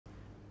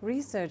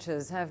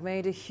Researchers have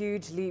made a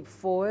huge leap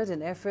forward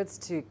in efforts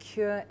to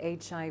cure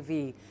HIV.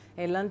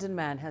 A London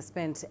man has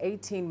spent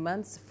 18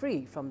 months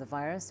free from the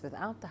virus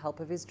without the help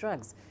of his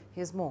drugs.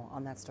 Here's more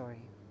on that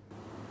story.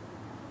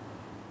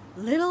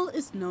 Little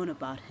is known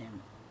about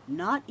him,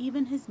 not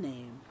even his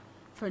name.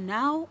 For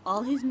now,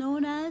 all he's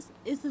known as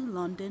is the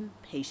London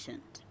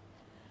patient.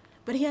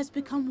 But he has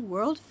become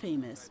world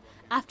famous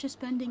after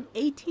spending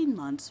 18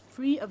 months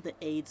free of the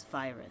AIDS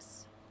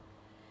virus.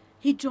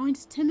 He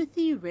joins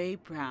Timothy Ray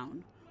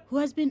Brown, who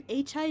has been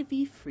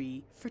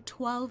HIV-free for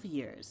 12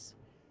 years.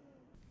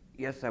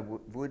 Yes, I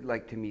would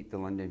like to meet the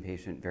London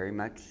patient very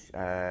much.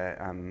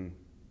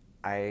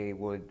 I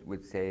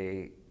would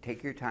say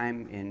take your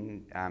time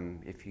in,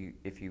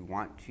 if you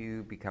want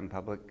to become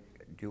public,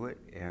 do it.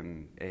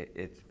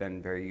 It's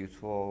been very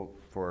useful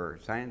for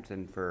science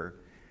and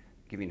for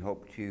giving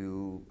hope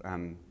to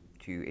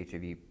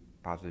HIV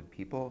positive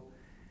people,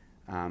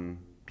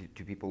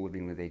 to people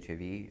living with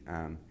HIV.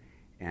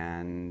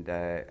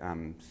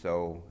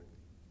 So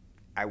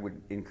I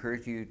would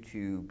encourage you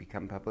to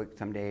become public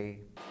someday.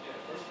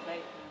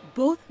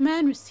 Both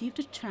men received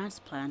a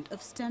transplant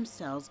of stem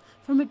cells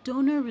from a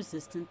donor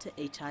resistant to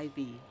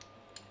HIV.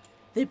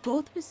 They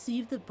both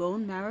received the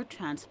bone marrow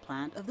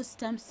transplant of the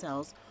stem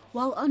cells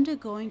while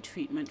undergoing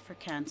treatment for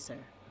cancer.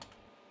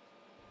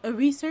 A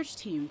research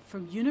team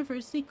from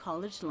University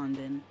College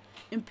London,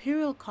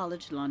 Imperial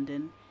College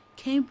London,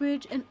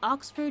 Cambridge and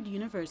Oxford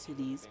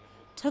universities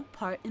took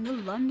part in the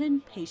London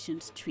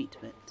patient's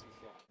treatment.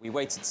 We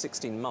waited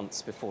 16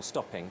 months before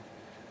stopping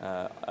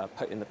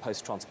in the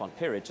post-transplant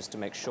period just to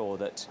make sure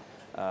that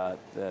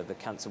the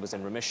cancer was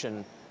in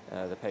remission,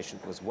 the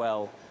patient was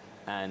well,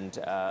 and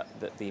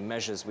that the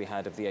measures we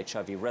had of the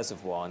HIV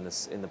reservoir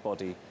in the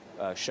body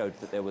showed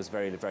that there was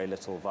very, very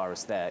little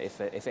virus there,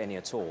 if any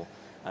at all.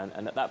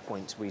 And at that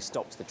point, we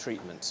stopped the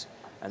treatment.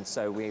 And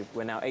so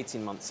we're now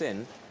 18 months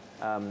in,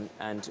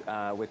 and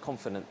we're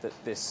confident that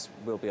this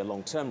will be a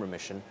long-term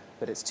remission,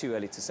 but it's too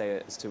early to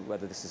say as to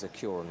whether this is a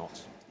cure or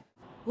not.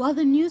 While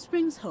the news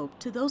brings hope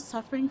to those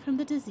suffering from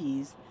the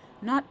disease,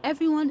 not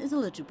everyone is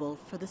eligible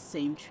for the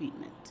same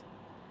treatment.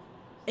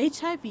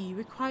 HIV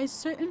requires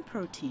certain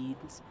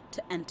proteins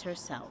to enter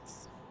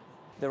cells.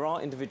 There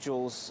are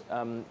individuals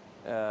in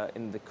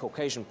the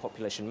Caucasian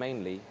population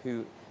mainly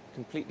who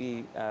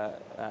completely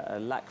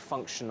lack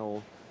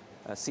functional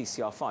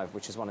CCR5,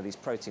 which is one of these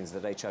proteins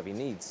that HIV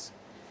needs.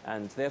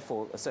 And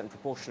therefore, a certain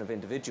proportion of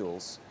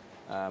individuals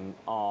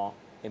are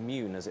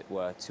immune, as it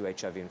were, to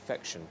HIV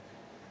infection.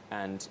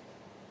 And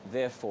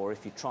therefore,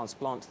 if you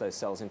transplant those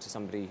cells into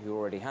somebody who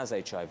already has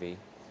HIV,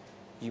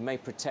 you may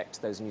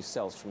protect those new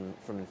cells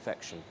from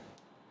infection.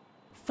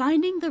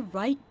 Finding the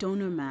right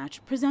donor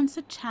match presents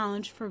a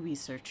challenge for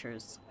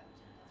researchers.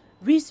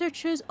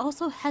 Researchers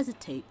also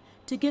hesitate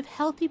to give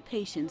healthy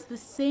patients the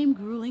same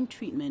grueling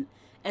treatment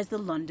as the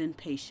London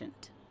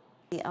patient.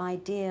 The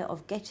idea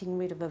of getting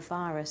rid of a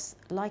virus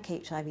like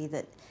HIV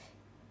that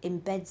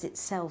embeds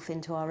itself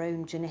into our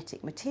own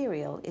genetic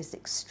material is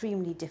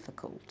extremely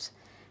difficult,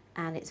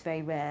 and it's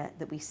very rare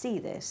that we see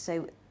this.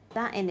 So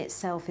that in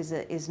itself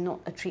is not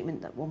a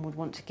treatment that one would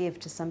want to give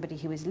to somebody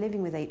who is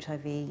living with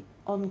HIV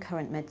on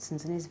current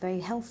medicines and is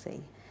very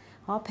healthy.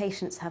 Our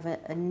patients have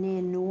a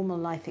near normal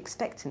life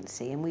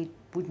expectancy, and we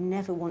would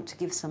never want to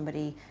give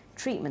somebody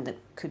treatment that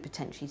could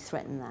potentially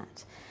threaten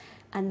that.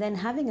 And then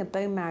having a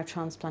bone marrow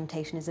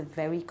transplantation is a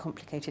very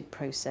complicated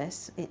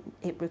process.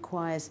 It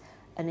requires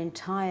an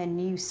entire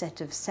new set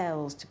of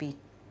cells to be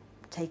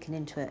taken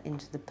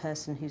into the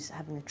person who's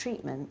having the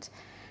treatment.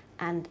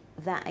 And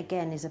that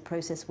again is a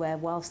process where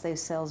whilst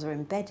those cells are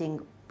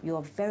embedding,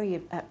 you're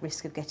very at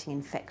risk of getting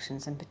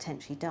infections and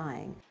potentially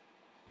dying.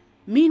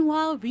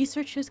 Meanwhile,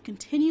 researchers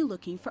continue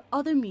looking for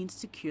other means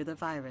to cure the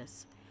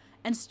virus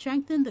and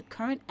strengthen the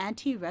current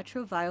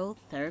antiretroviral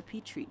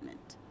therapy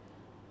treatment.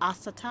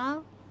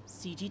 Asatal,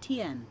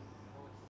 CGTN.